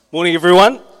Morning,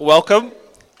 everyone. Welcome.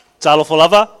 Talofa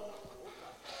lava.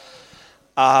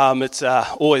 It's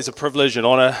always a privilege and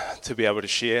honour to be able to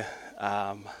share.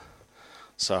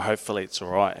 So hopefully it's all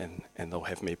right and they'll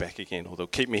have me back again, or they'll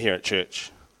keep me here at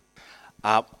church.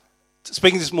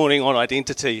 Speaking this morning on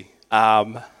identity,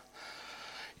 last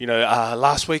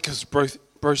week as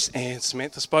Bruce and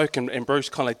Samantha spoke, and Bruce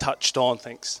kind of touched on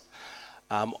things,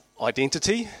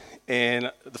 identity. And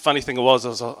the funny thing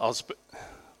was,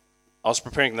 I was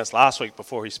preparing this last week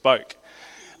before he spoke,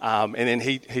 and then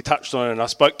he touched on it, and I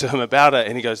spoke to him about it,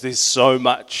 and he goes, "There's so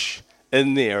much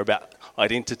in there about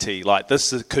identity. Like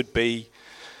this could be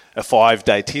a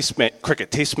 5-day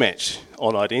cricket test match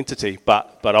on identity,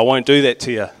 but I won't do that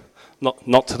to you,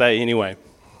 not today anyway."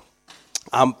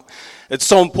 It's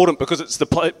so important because it's the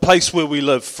place where we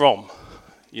live from.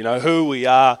 You know, who we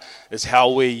are is how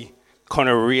we kind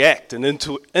of react and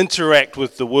interact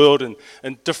with the world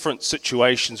in different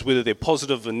situations, whether they're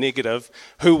positive or negative.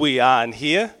 Who we are in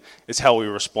here is how we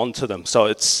respond to them. So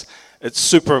it's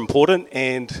super important,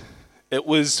 and it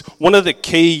was one of the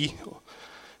key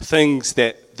things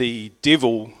that the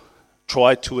devil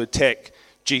tried to attack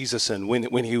Jesus in.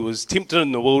 When he was tempted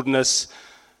in the wilderness,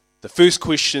 the first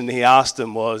question he asked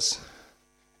him was,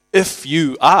 "If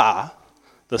you are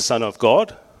the Son of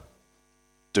God,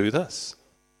 do this."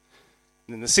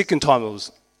 And then the second time it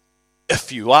was,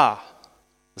 "If you are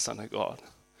the Son of God."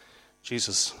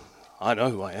 Jesus, I know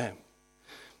who I am.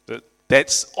 But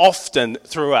that's often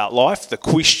throughout life the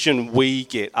question we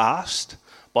get asked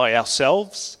by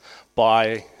ourselves,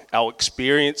 by our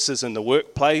experiences in the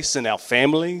workplace, in our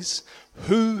families.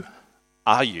 Who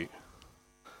are you?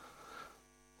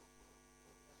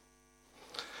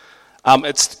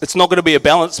 It's not going to be a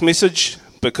balanced message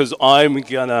because I'm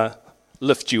going to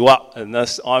lift you up in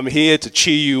this. I'm here to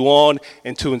cheer you on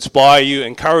and to inspire you,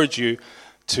 encourage you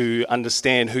to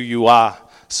understand who you are.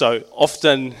 So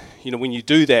often, when you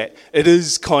do that, it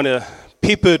is kind of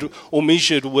peppered or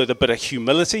measured with a bit of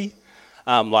humility.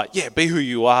 Be who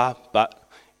you are. But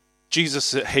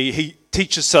Jesus, he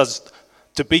teaches us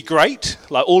to be great.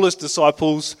 Like all his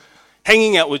disciples,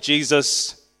 hanging out with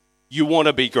Jesus, you want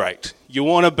to be great. You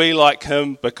want to be like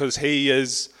him because he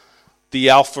is the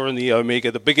Alpha and the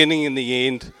Omega, the beginning and the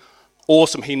end.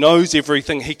 Awesome. He knows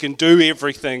everything. He can do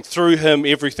everything. Through him,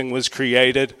 everything was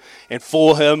created. And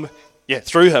for him,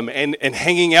 through him. And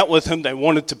hanging out with him, they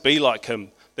wanted to be like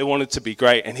him. They wanted to be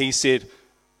great. And he said,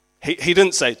 he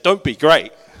didn't say, "Don't be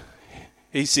great."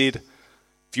 He said,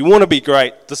 "If you want to be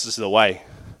great, this is the way."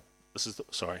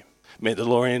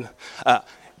 Mandalorian.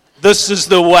 This is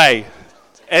the way.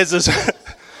 As is...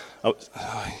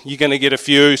 You're going to get a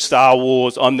few Star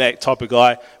Wars, I'm that type of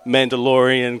guy,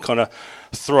 Mandalorian kind of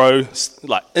throw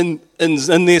like in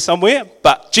there somewhere.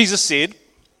 But Jesus said,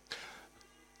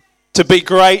 to be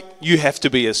great, you have to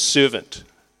be a servant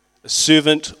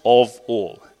of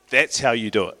all. That's how you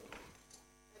do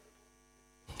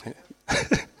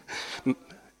it.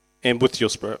 And with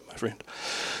your spirit, my friend.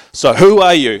 So who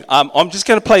are you? I'm just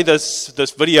going to play this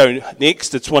video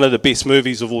next. It's one of the best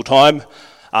movies of all time.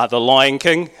 The Lion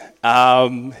King.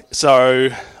 So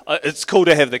it's cool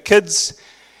to have the kids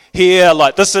here.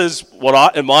 Like this is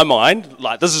in my mind,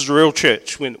 like this is real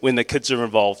church when the kids are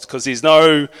involved, because there's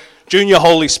no junior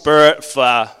Holy Spirit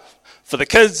for the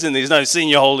kids, and there's no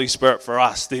senior Holy Spirit for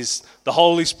us. There's the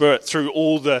Holy Spirit through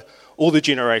all the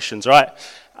generations, right?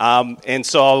 And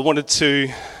so I wanted to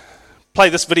play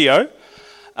this video,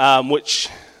 which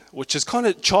is kind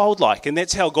of childlike, and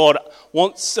that's how God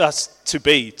wants us to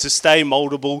be, to stay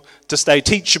moldable, to stay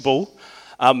teachable,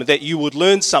 that you would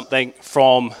learn something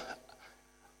from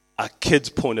a kid's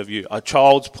point of view, a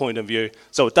child's point of view.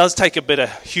 So it does take a bit of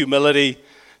humility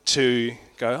to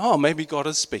go, oh, maybe God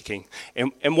is speaking.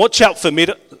 And watch out for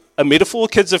a metaphor.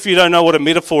 Kids, if you don't know what a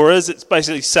metaphor is, it's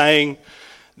basically saying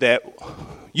that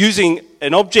using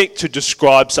an object to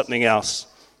describe something else.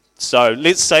 So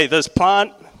let's say this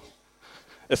plant,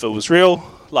 if it was real,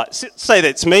 like say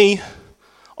that's me,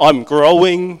 I'm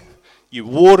growing, you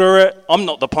water it, I'm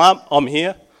not the plant, I'm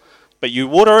here, but you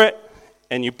water it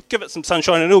and you give it some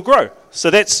sunshine and it'll grow. So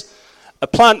that's a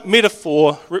plant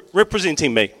metaphor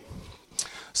representing me.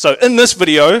 So in this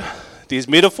video, there's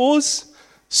metaphors.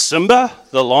 Simba,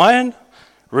 the lion,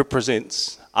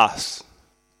 represents us.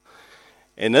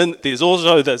 And then there's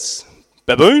also this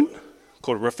baboon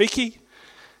called Rafiki.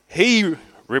 He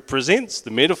represents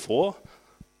the metaphor,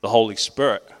 the Holy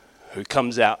Spirit, who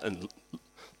comes out and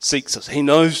seeks us. He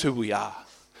knows who we are.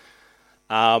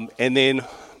 And then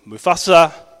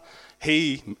Mufasa,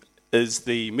 he is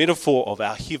the metaphor of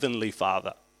our Heavenly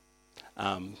Father.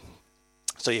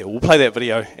 We'll play that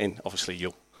video, and obviously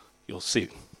you'll see.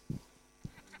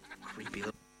 Creepy.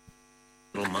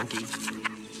 monkey.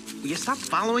 Will you stop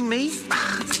following me?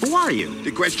 Who are you?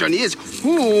 The question is,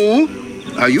 who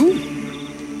are you?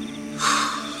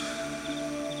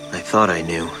 I thought I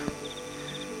knew.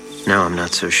 Now I'm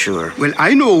not so sure. Well,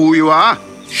 I know who you are.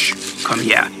 Shh, come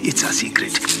here. It's a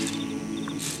secret.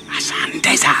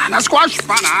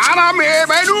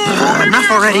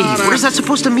 Enough already. What is that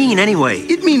supposed to mean, anyway?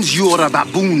 It means you're a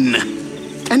baboon.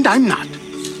 And I'm not.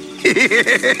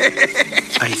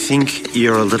 I think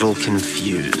you're a little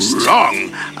confused.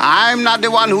 Wrong. I'm not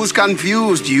the one who's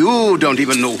confused. You don't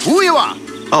even know who you are.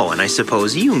 Oh, and I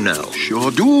suppose you know. Sure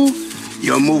do.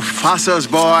 You're Mufasa's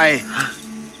boy.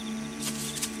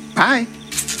 Bye.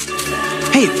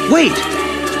 Hey, wait!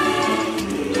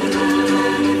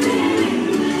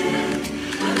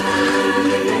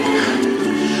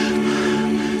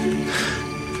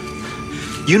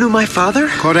 You knew my father?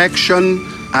 Correction.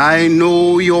 I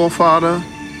know your father.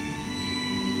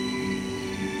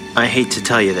 I hate to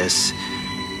tell you this,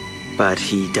 but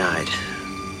he died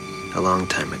a long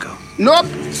time ago. Nope.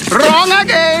 Wrong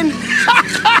again.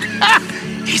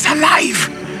 He's alive.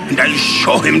 And I'll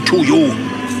show him to you.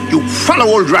 You follow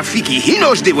old Rafiki. He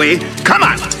knows the way. Come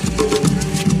on.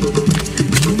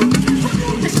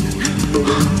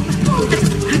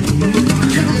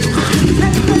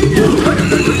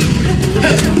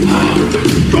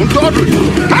 Don't dawdle.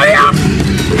 Hurry up!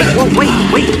 Whoa,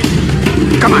 wait.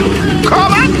 Come on.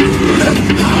 Come on!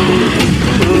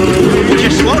 Would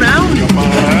you slow down?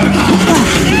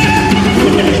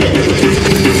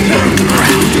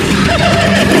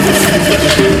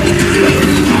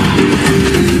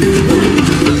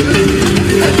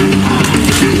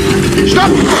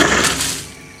 Stop!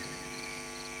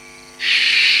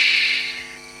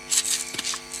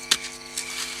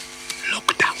 Look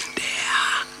down there.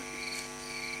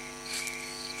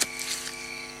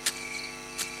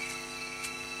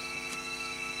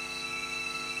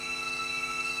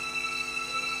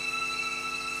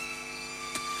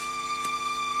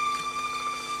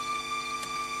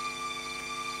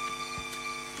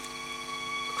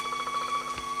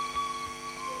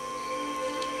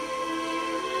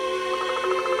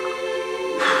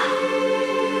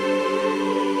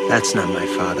 That's not my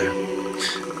father.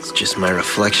 It's just my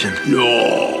reflection. No.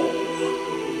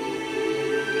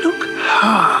 Look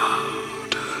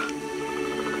hard.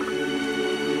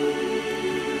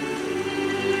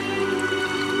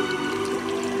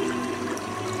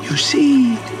 You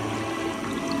see,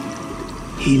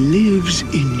 he lives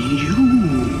in you.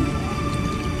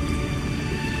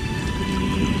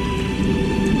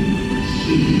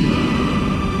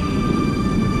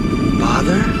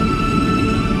 Father?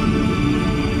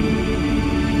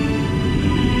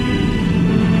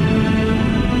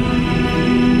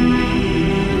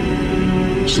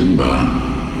 Simba,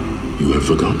 you have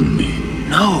forgotten me.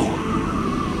 No.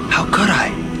 How could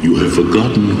I? You have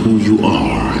forgotten who you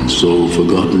are, and so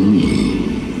forgotten me.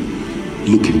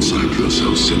 Look inside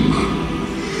yourself, Simba.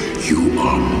 You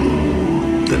are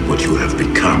more than what you have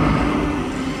become.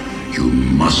 You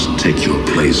must take your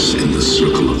place in the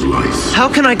circle of life. How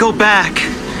can I go back?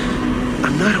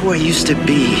 I'm not who I used to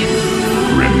be.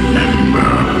 Remember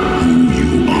who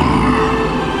you are.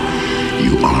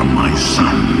 You are my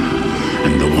son,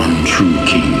 and the one true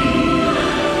king.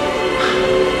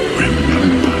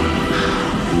 Remember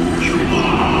who you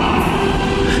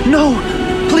are. No!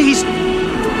 Please!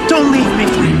 Don't leave me!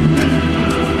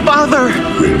 Remember. Father!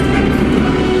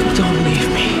 Remember. Don't leave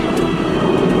me.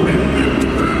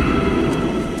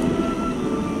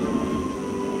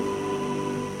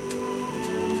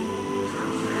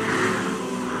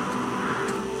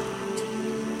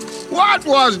 What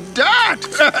was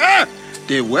that?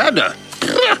 The weather.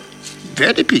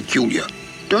 Very peculiar,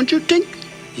 don't you think?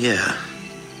 Yeah.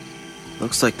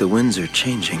 Looks like the winds are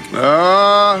changing.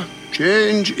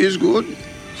 Change is good.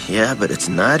 Yeah, but it's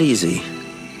not easy.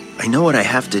 I know what I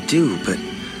have to do, but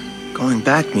going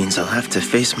back means I'll have to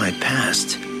face my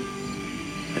past.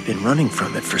 I've been running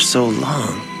from it for so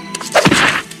long.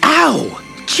 Ow!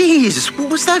 Jeez, what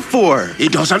was that for?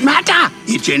 It doesn't matter.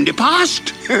 It's in the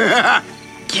past.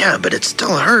 Yeah, but it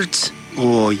still hurts.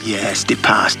 Oh, yes, the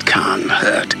past can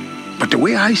hurt. But the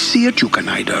way I see it, you can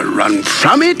either run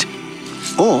from it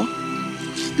or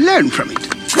learn from it.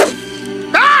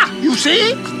 Ah! You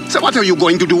see? So what are you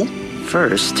going to do?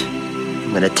 First,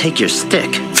 I'm gonna take your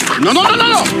stick. No.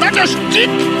 Not a stick.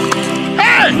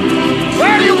 Hey!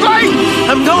 Where are you going?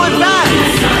 I'm going back!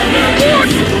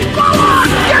 Good! Go on!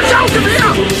 Get out of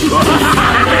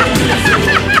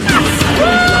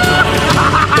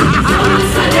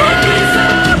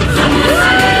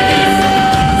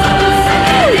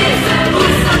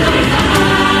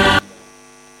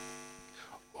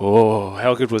Oh,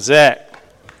 how good was that?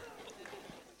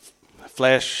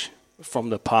 flash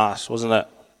from the past, wasn't it?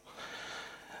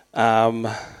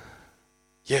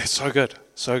 Yeah, so good,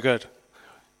 so good.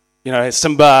 You know,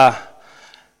 Simba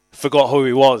forgot who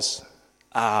he was,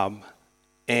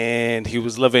 and he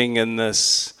was living in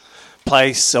this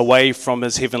place away from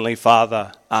his heavenly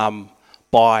Father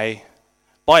by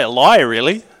a lie,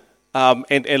 really.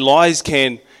 And lies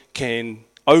can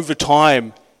over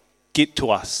time get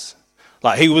to us.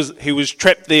 Like he was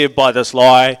trapped there by this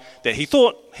lie that he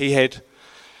thought he had,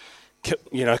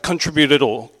 contributed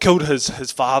or killed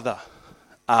his father.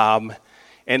 And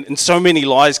so many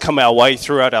lies come our way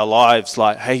throughout our lives,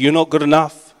 like, hey, you're not good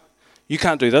enough. You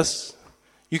can't do this.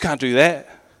 You can't do that.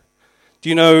 Do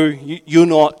you know you're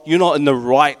not in the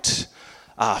right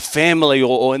family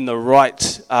or in the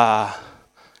right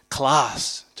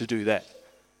class to do that?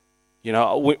 You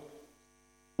know,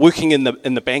 working in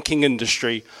the banking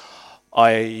industry,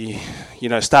 I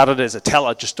started as a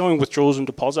teller, just doing withdrawals and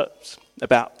deposits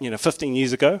about 15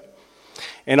 years ago,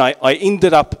 and I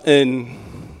ended up in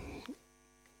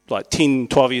like 10,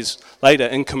 12 years later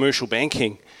in commercial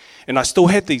banking, and I still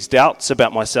had these doubts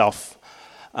about myself,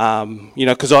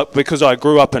 because I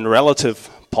grew up in relative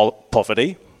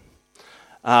poverty,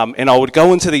 and I would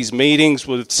go into these meetings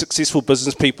with successful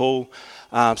business people,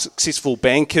 successful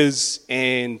bankers,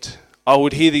 and I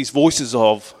would hear these voices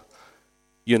of,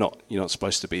 you're not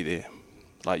supposed to be there.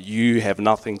 Like, you have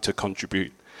nothing to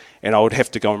contribute. And I would have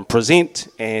to go and present,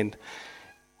 and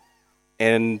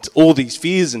all these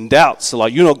fears and doubts are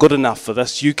like, you're not good enough for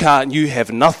this. You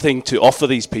have nothing to offer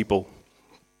these people.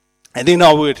 And then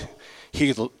I would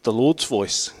hear the Lord's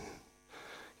voice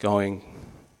going,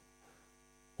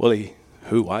 Willie,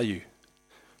 who are you?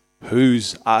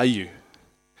 Whose are you?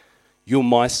 You're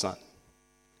my son.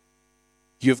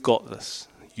 You've got this.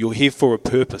 You're here for a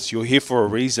purpose. You're here for a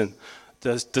reason.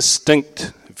 The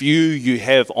distinct view you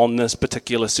have on this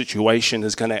particular situation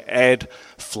is going to add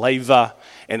flavor,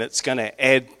 and it's going to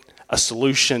add a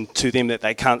solution to them that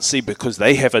they can't see because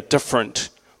they have a different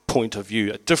point of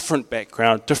view, a different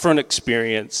background, different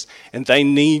experience, and they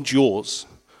need yours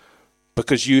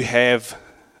because you have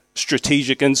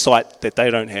strategic insight that they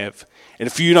don't have. And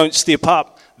if you don't step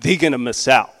up, they're going to miss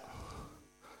out.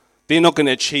 They're not going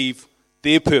to achieve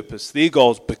their purpose, their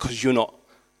goals, because you're not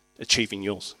achieving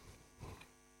yours.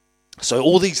 So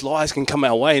all these lies can come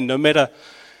our way, no matter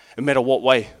what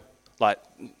way, like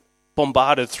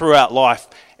bombarded throughout life,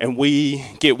 and we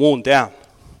get worn down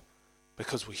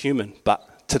because we're human.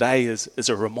 But today is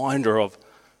a reminder of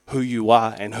who you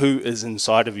are and who is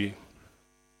inside of you.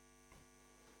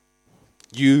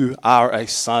 You are a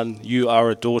son, you are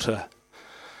a daughter.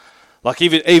 Like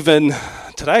even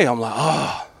today, I'm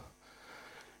like,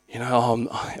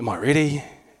 am I ready?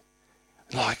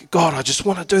 Like, God, I just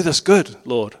want to do this good,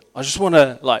 Lord. I just want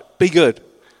to, be good.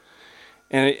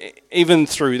 And even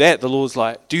through that, the Lord's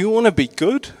like, do you want to be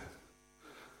good?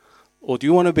 Or do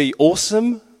you want to be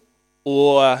awesome?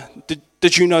 Or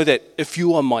did you know that if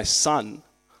you are my son,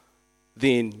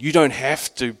 then you don't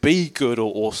have to be good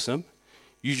or awesome.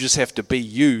 You just have to be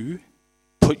you,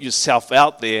 put yourself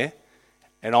out there,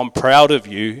 and I'm proud of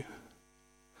you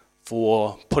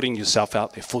for putting yourself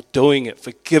out there, for doing it,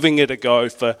 for giving it a go,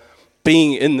 for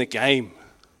being in the game,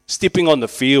 stepping on the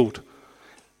field.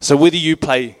 So whether you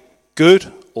play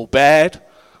good or bad,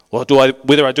 or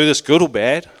whether I do this good or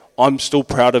bad, I'm still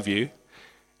proud of you,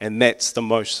 and that's the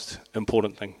most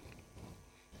important thing.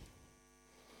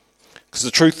 Because the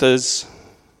truth is,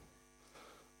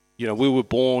 we were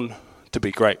born to be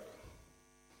great.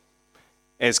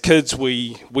 As kids,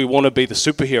 we want to be the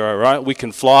superhero, right? We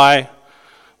can fly,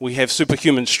 we have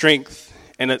superhuman strength,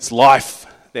 and it's life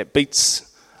that beats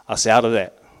us out of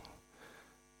that.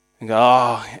 And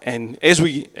go, and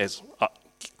as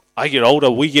I get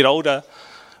older, we get older,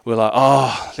 we're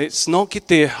like, let's not get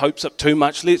their hopes up too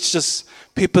much. Let's just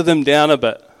pepper them down a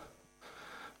bit.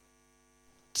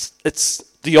 It's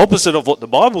the opposite of what the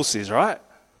Bible says, right?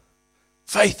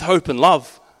 Faith, hope, and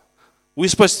love. We're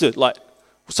supposed to,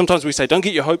 sometimes we say, don't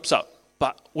get your hopes up,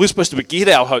 but we're supposed to get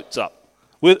our hopes up.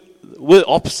 We're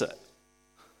opposite.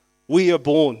 We are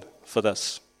born for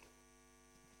this.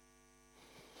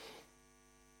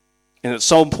 And it's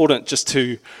so important just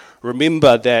to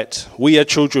remember that we are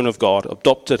children of God,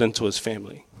 adopted into his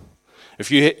family.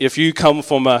 If you come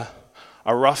from a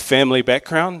rough family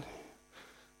background,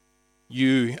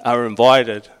 you are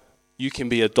invited. You can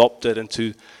be adopted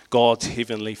into God's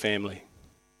heavenly family.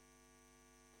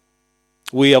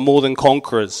 We are more than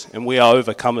conquerors, and we are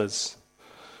overcomers,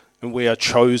 and we are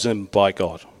chosen by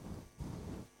God.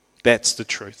 That's the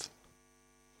truth.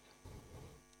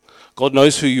 God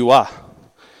knows who you are,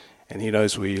 and he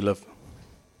knows where you live.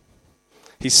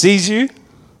 He sees you,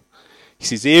 He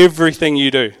sees everything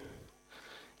you do.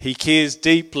 He cares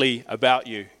deeply about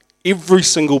you. Every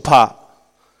single part.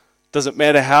 Doesn't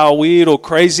matter how weird or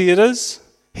crazy it is,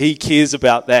 he cares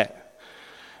about that.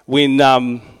 When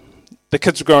the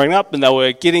kids were growing up and they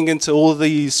were getting into all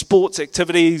these sports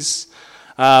activities,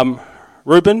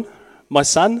 Ruben, my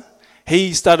son,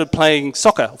 he started playing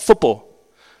soccer, football.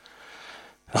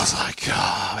 And I was like,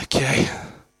 oh, okay,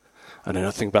 I know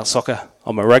nothing about soccer.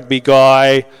 I'm a rugby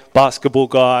guy, basketball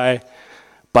guy,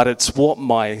 but it's what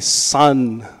my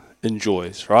son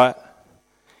enjoys, right?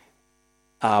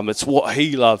 It's what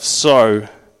he loves. So,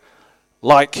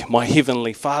 like my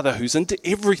Heavenly Father who's into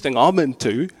everything I'm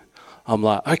into, I'm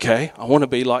like, okay, I want to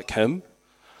be like him.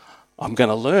 I'm going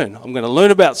to learn. I'm going to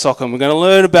learn about soccer. I'm going to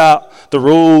learn about the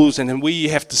rules and where you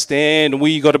have to stand and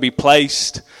where you got to be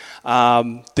placed,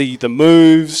 the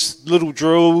moves, little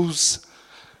drills,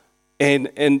 and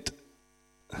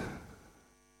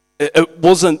it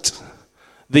wasn't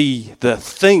the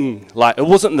thing, like it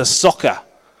wasn't the soccer.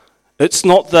 It's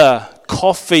not the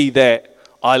coffee that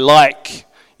I like,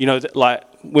 like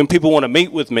when people want to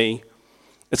meet with me,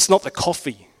 it's not the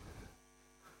coffee.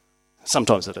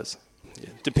 Sometimes it is. Yeah,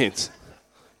 depends.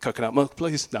 Coconut milk,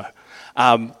 please? No.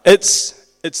 It's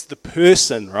the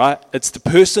person, right? It's the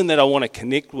person that I want to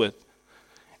connect with.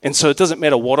 And so it doesn't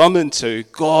matter what I'm into,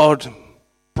 God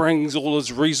brings all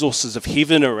his resources of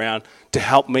heaven around to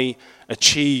help me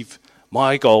achieve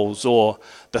my goals or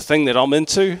the thing that I'm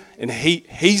into and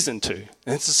he's into.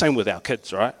 And it's the same with our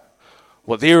kids, right?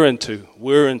 What they're into,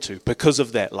 we're into because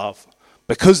of that love,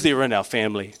 because they're in our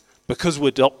family, because we're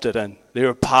adopted in. They're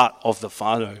a part of the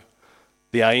whānau,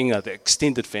 the ainga, the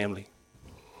extended family.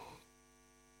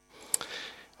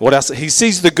 What else? He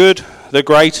sees the good, the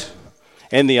great,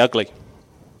 and the ugly.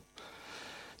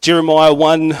 Jeremiah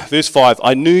 1 verse 5,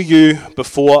 I knew you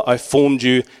before I formed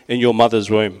you in your mother's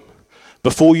womb.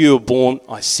 Before you were born,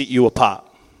 I set you apart.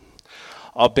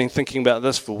 I've been thinking about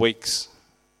this for weeks.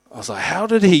 I was like, how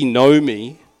did he know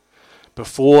me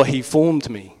before he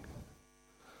formed me?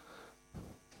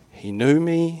 He knew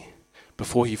me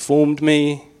before he formed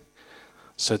me,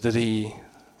 so that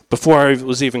before I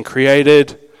was even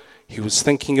created, he was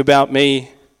thinking about me.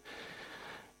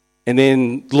 And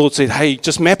then the Lord said, hey,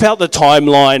 just map out the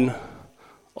timeline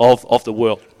of the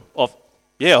world, of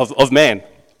man,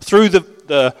 through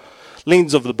the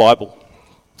lens of the Bible.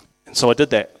 And so I did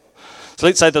that. So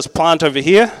let's say this plant over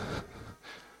here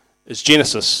is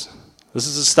Genesis. This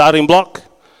is the starting block.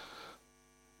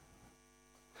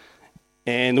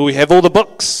 And we have all the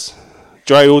books.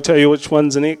 Dre will tell you which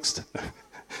one's the next.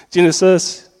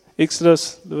 Genesis,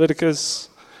 Exodus, Leviticus.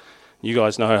 You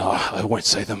guys know. I won't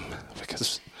say them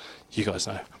because you guys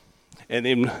know. And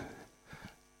then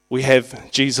we have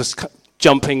Jesus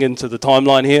jumping into the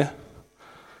timeline here.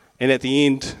 And at the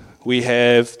end, we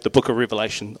have the book of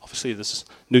Revelation. Obviously, this is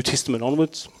New Testament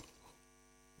onwards.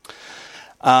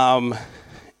 And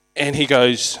he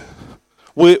goes,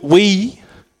 we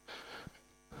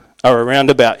are around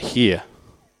about here-ish.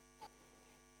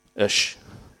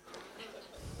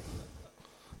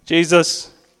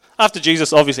 After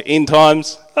Jesus, obviously, end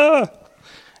times,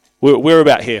 we're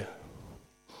about here.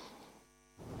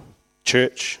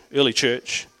 Church, early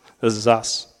church, this is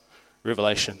us,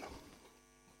 Revelation.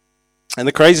 And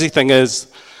the crazy thing is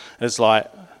like,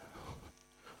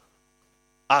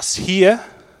 us here,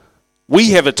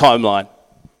 we have a timeline.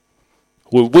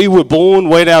 We were born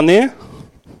way down there.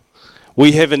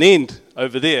 We have an end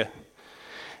over there.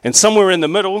 And somewhere in the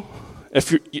middle,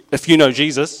 if you know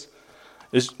Jesus,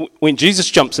 is when Jesus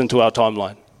jumps into our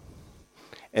timeline.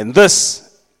 And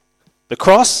the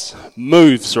cross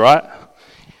moves, right?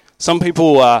 Some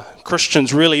people are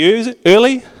Christians really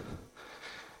early,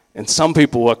 and some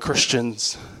people are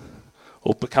Christians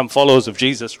or become followers of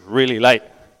Jesus really late.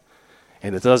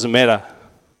 And it doesn't matter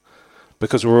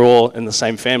because we're all in the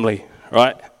same family,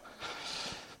 right?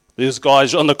 There's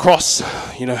guys on the cross,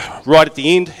 right at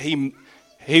the end.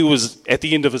 He was at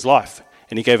the end of his life,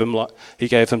 and he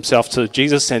gave himself to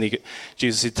Jesus, and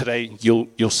Jesus said, "Today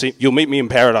you'll meet me in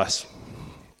paradise."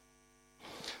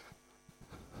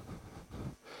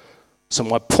 So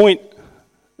my point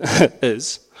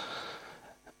is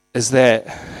that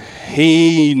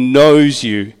he knows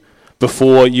you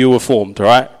before you were formed,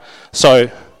 right?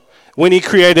 So when he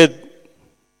created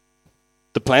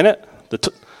the planet,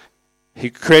 he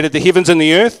created the heavens and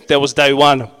the earth, that was day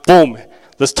one. Boom,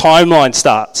 this timeline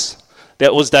starts.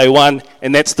 That was day one,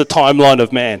 and that's the timeline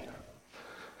of man.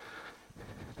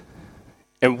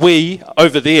 And we,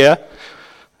 over there,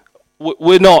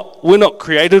 we're not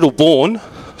created or born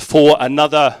for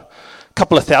another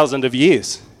couple of thousand of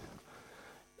years.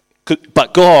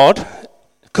 But God,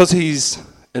 because he's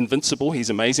invincible, he's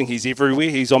amazing, he's everywhere,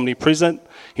 he's omnipresent,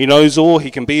 he knows all, he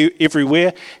can be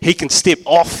everywhere, he can step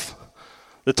off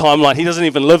the timeline. He doesn't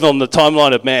even live on the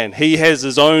timeline of man. He has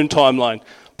his own timeline,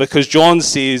 because John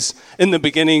says, in the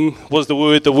beginning was the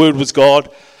Word was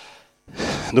God,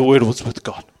 the Word was with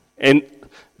God. And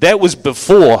that was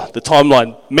before the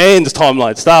timeline, man's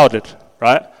timeline started,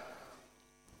 right?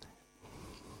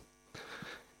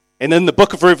 And in the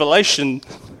book of Revelation,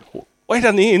 way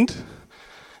down the end,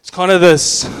 it's kind of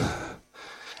this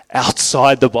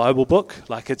outside the Bible book.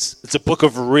 Like it's a book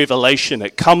of revelation.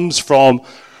 It comes from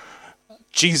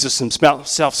Jesus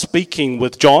himself speaking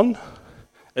with John.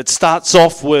 It starts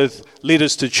off with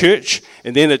letters to church,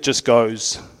 and then it just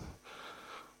goes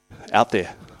out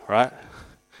there, right?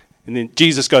 And then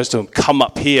Jesus goes to him, come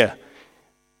up here.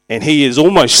 And he is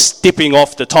almost stepping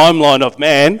off the timeline of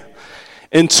man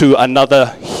into another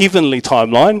heavenly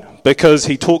timeline, because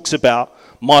he talks about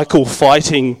Michael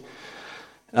fighting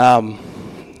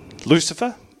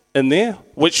Lucifer in there.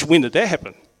 When did that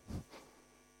happen?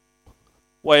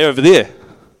 Way over there.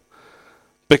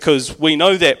 Because we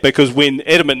know that because when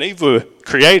Adam and Eve were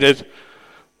created,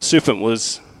 the serpent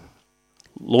was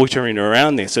loitering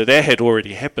around there. So that had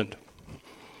already happened.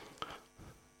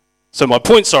 So my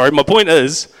point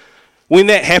is, when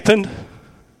that happened,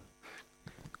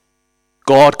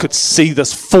 God could see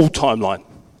this full timeline.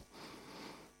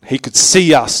 He could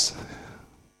see us.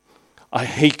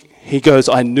 He goes,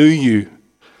 I knew you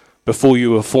before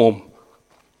you were formed.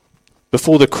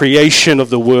 Before the creation of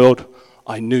the world,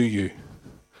 I knew you.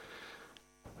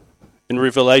 In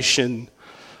Revelation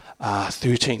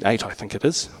 13:8, I think it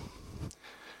is,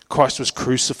 Christ was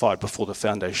crucified before the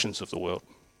foundations of the world.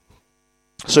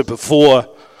 So before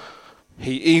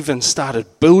he even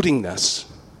started building this,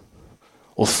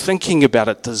 or thinking about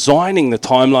it, designing the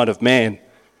timeline of man,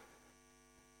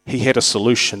 he had a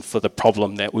solution for the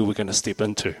problem that we were going to step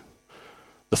into,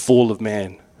 the fall of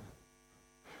man.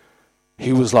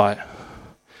 He was like,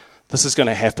 this is going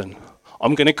to happen.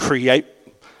 I'm going to create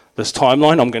this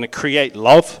timeline. I'm going to create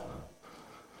love,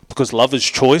 because love is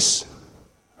choice,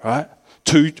 right?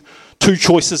 Two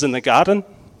choices in the garden.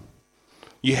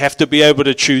 You have to be able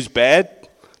to choose bad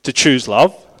to choose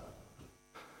love.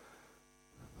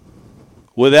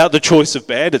 Without the choice of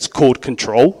bad, it's called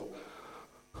control.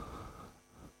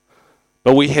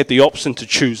 But we had the option to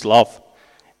choose love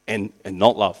and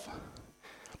not love.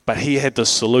 But he had the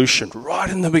solution right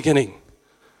in the beginning,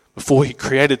 before he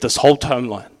created this whole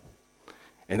timeline.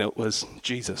 And it was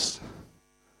Jesus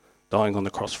dying on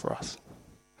the cross for us.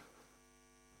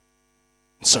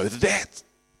 So that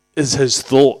is his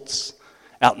thoughts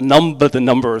outnumber the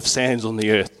number of sands on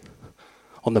the earth,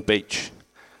 on the beach.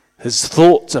 His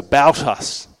thoughts about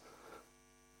us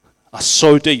are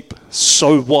so deep,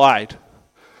 so wide,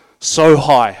 so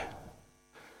high,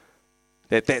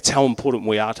 that's how important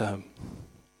we are to him.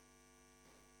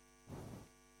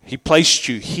 He placed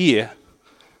you here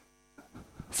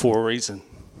for a reason.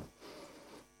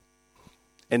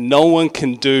 And no one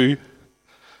can do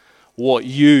what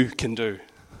you can do.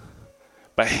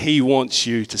 But he wants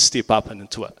you to step up and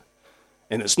into it.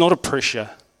 And it's not a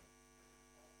pressure.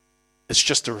 It's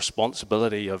just a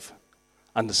responsibility of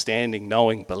understanding,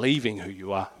 knowing, believing who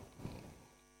you are.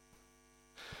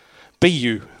 Be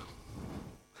you.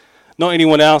 Not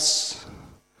anyone else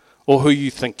or who you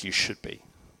think you should be.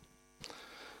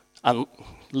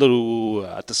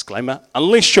 Little disclaimer.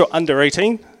 Unless you're under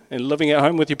 18 and living at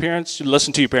home with your parents, you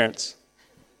listen to your parents.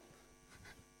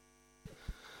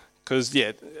 Because,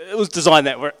 it was designed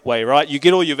that way, right? You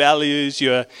get all your values,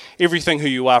 your everything who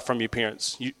you are from your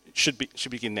parents. You should be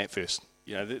getting that first.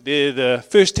 You know, they're the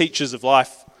first teachers of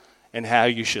life and how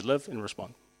you should live and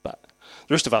respond. But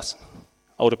the rest of us,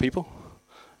 older people,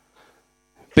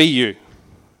 be you.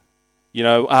 You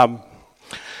know,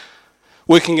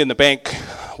 working in the bank,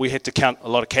 we had to count a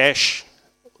lot of cash.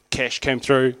 Cash came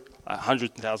through,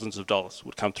 hundreds of thousands of dollars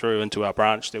would come through into our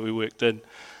branch that we worked in.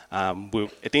 At the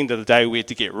end of the day, we had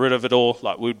to get rid of it all.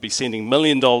 Like, we'd be sending $1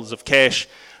 million of cash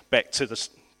back to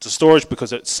storage,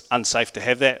 because it's unsafe to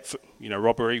have that for,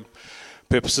 robbery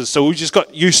purposes. So we just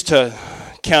got used to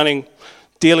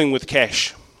dealing with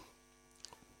cash.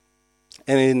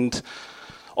 And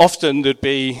often there'd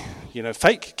be,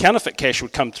 fake, counterfeit cash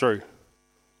would come through.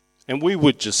 And we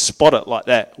would just spot it like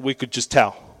that. We could just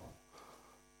tell.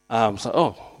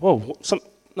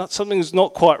 Something's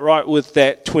not quite right with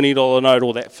that $20 note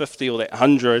or that $50 or that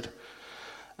 $100.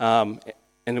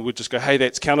 And it would just go, hey,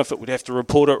 that's counterfeit. We'd have to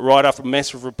report it, write up a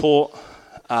massive report.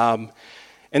 And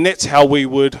that's how we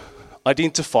would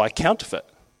identify counterfeit.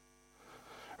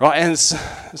 Right? And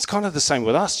it's kind of the same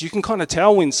with us. You can kind of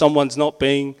tell when someone's not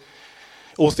being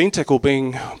authentic or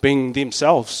being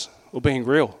themselves or being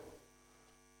real.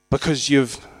 Because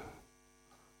you've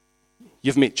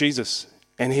met Jesus,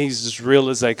 and he's as real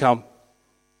as they come.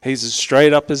 He's as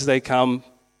straight up as they come,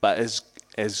 but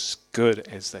as good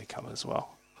as they come as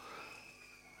well.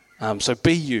 So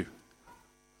be you.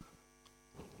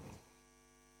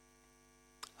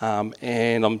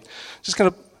 And I'm just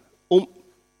going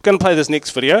to play this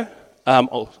next video.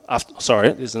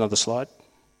 Sorry, there's another slide.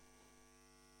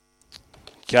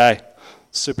 Okay,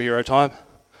 superhero time.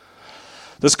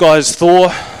 This guy is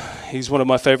Thor. He's one of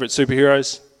my favourite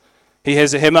superheroes. He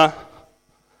has a hammer.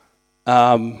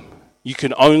 You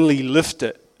can only lift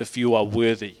it if you are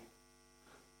worthy.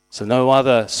 So no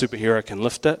other superhero can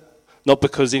lift it. Not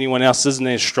because anyone else isn't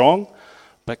as strong,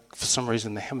 but for some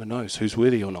reason the hammer knows who's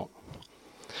worthy or not.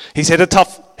 He's had a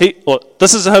tough...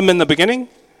 this is him in the beginning.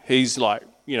 He's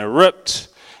ripped.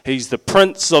 He's the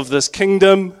prince of this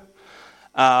kingdom.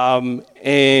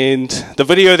 And the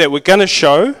video that we're going to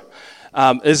show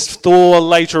is Thor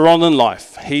later on in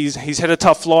life. He's had a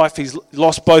tough life. He's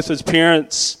lost both his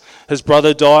parents. His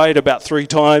brother died about 3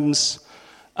 times.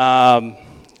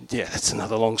 That's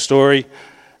another long story.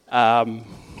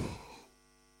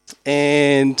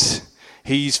 And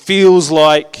he feels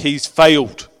like he's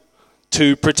failed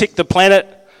to protect the planet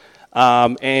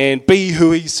and be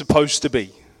who he's supposed to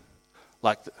be.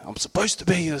 Like, I'm supposed to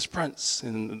be this prince,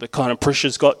 and the kind of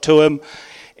pressure's got to him.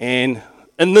 And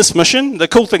in this mission, the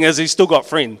cool thing is he's still got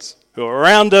friends who are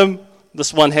around him.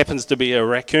 This one happens to be a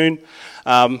raccoon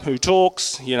who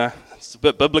talks. It's a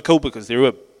bit biblical because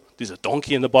there's a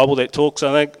donkey in the Bible that talks,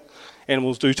 I think.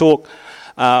 Animals do talk.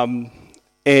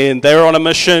 And they're on a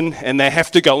mission, and they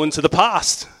have to go into the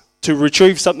past to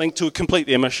retrieve something to complete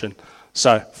their mission.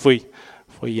 So if we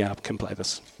can play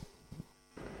this.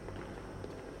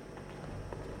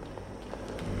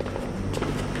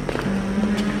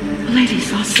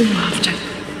 Ladies, I'll see you after.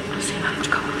 I'll see you after.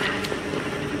 Go ahead.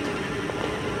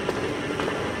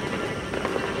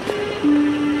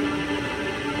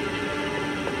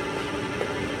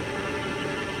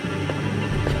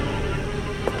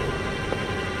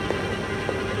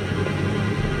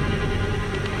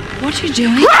 What are you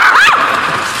doing?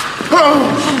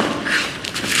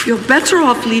 You're better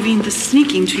off leaving the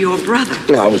sneaking to your brother.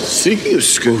 I was thinking of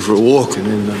just going for a walk and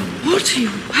then... What are you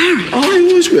wearing? Oh, I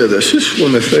always wear this. This is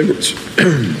one of my favourites.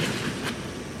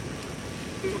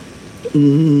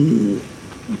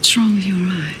 What's wrong with your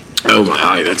eye? Oh, my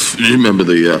eye. You remember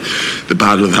the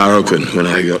Battle of Harrowquin when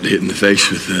I got hit in the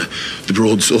face with the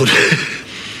broadsword?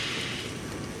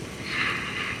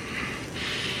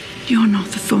 You're not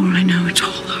the Thor I know at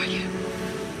all, are you?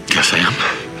 Yes, I am.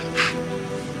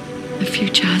 The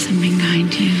future hasn't been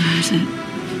kind to you, has it?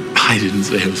 I didn't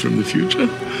say I was from the future.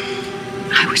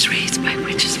 I was raised by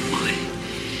witches, boy.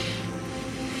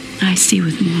 I see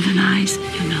with more than eyes,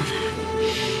 you know that.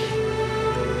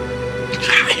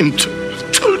 I am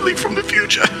totally from the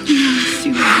future. Yes,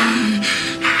 you are.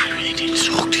 I really need to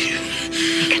talk to you.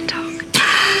 We can talk.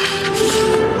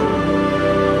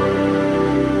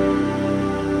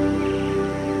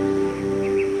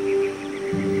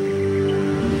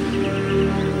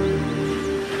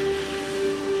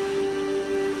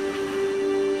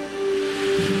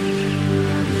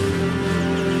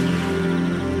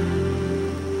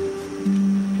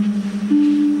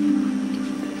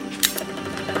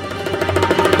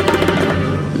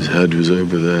 Head was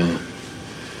over there,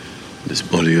 this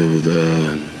body over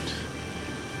there, and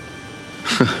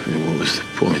what was the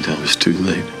point? I was too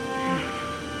late.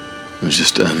 I was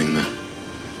just standing there.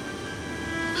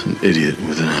 Some idiot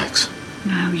with an axe.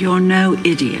 No, you're no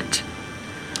idiot.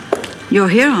 You're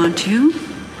here, aren't you?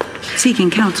 Seeking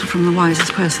counsel from the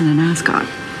wisest person in Asgard.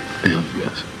 Yeah,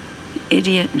 yes.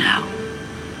 Idiot now.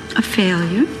 A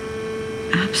failure?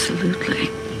 Absolutely.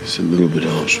 It's a little bit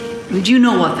harsh. Would you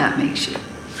know what that makes you?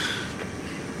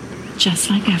 Just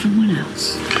like everyone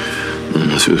else. I'm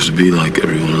not supposed to be like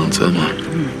everyone else, am I?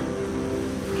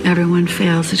 Everyone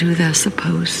fails at who they're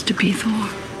supposed to be, Thor.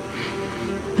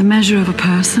 The measure of a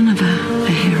person, of a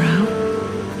hero,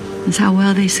 is how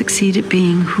well they succeed at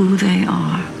being who they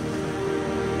are.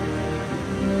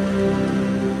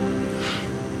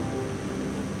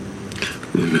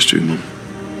 Really missed you, Mum.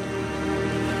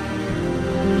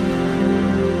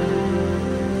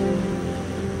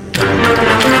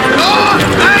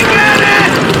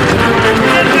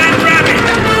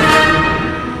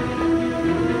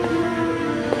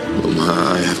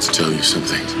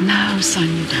 Something. No, son,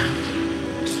 you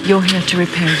don't. You're here to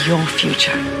repair your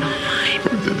future, not mine.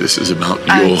 This is about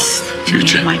your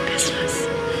future. My business.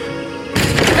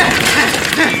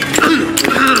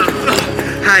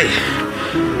 Hi.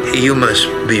 You must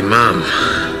be Mom.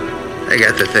 I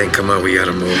got the thing. Come on, we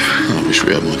gotta move. I wish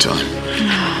we had more time.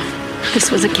 No, this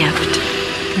was a gift.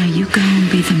 Now you go and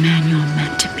be the man you're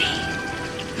meant to be.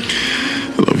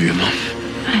 I love you, Mom.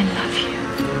 I love you.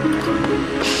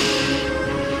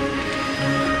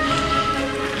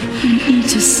 And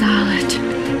eat a salad.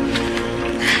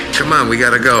 Come on, we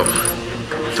gotta go.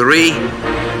 3, 2...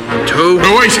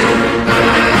 Oh, wait!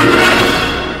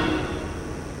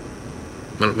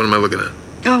 What am I looking at?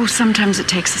 Oh, sometimes it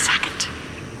takes a second.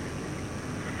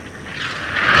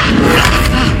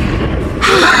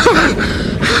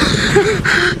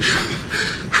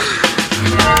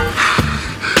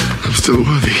 I'm still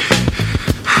worthy.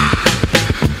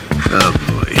 Oh,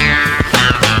 boy.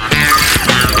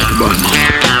 Goodbye, Mom.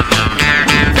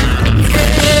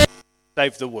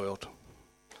 Save the world.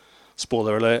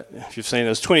 Spoiler alert, if you've seen it,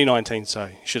 it's 2019, so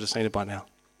you should have seen it by now.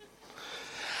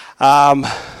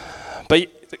 But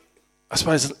I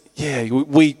suppose, yeah,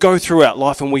 we go throughout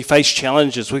life and we face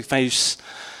challenges, we face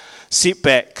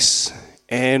setbacks,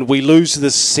 and we lose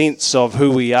this sense of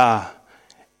who we are.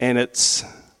 And it's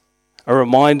a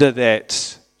reminder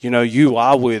that, you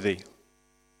are worthy.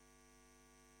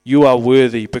 You are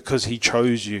worthy because he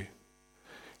chose you.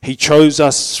 He chose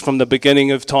us from the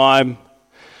beginning of time.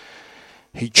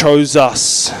 He chose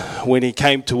us when he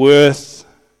came to earth,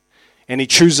 and he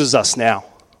chooses us now.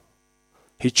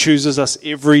 He chooses us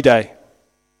every day.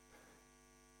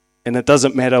 And it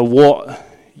doesn't matter what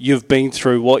you've been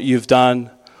through, what you've done,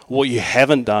 what you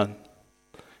haven't done.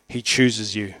 He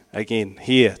chooses you again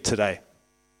here today.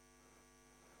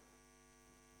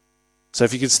 So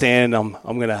if you could stand, I'm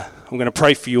gonna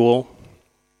pray for you all.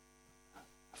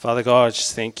 Father God, I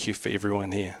just thank you for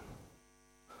everyone here.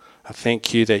 I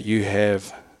thank you that you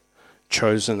have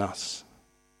chosen us.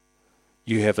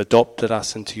 You have adopted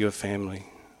us into your family.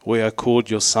 We are called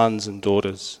your sons and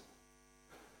daughters.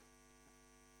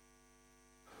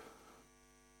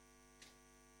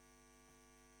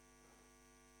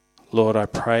 Lord, I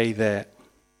pray that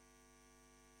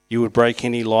you would break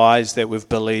any lies that we've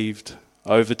believed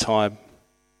over time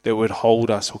that would hold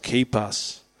us or keep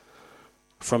us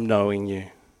from knowing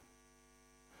you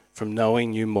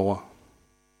more,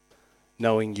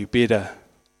 knowing you better.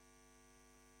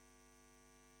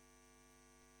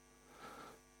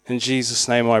 In Jesus'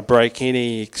 name, I break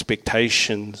any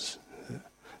expectations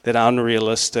that are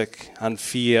unrealistic,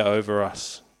 unfair over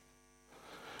us,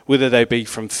 whether they be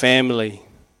from family,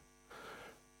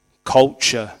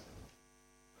 culture,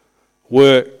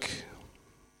 work.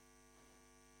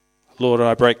 Lord,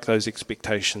 I break those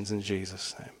expectations in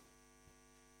Jesus' name.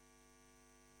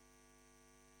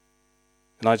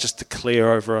 And I just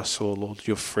declare over us all, Lord,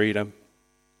 your freedom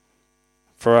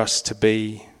for us to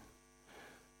be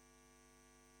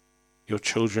your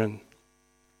children,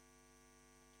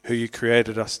 who you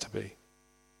created us to be.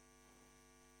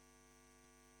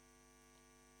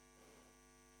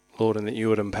 Lord, and that you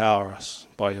would empower us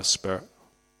by your Spirit.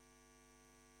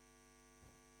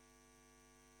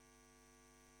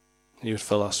 You would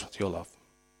fill us with your love.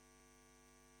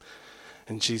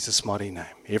 In Jesus' mighty name.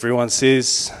 Everyone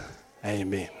says,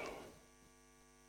 Amen.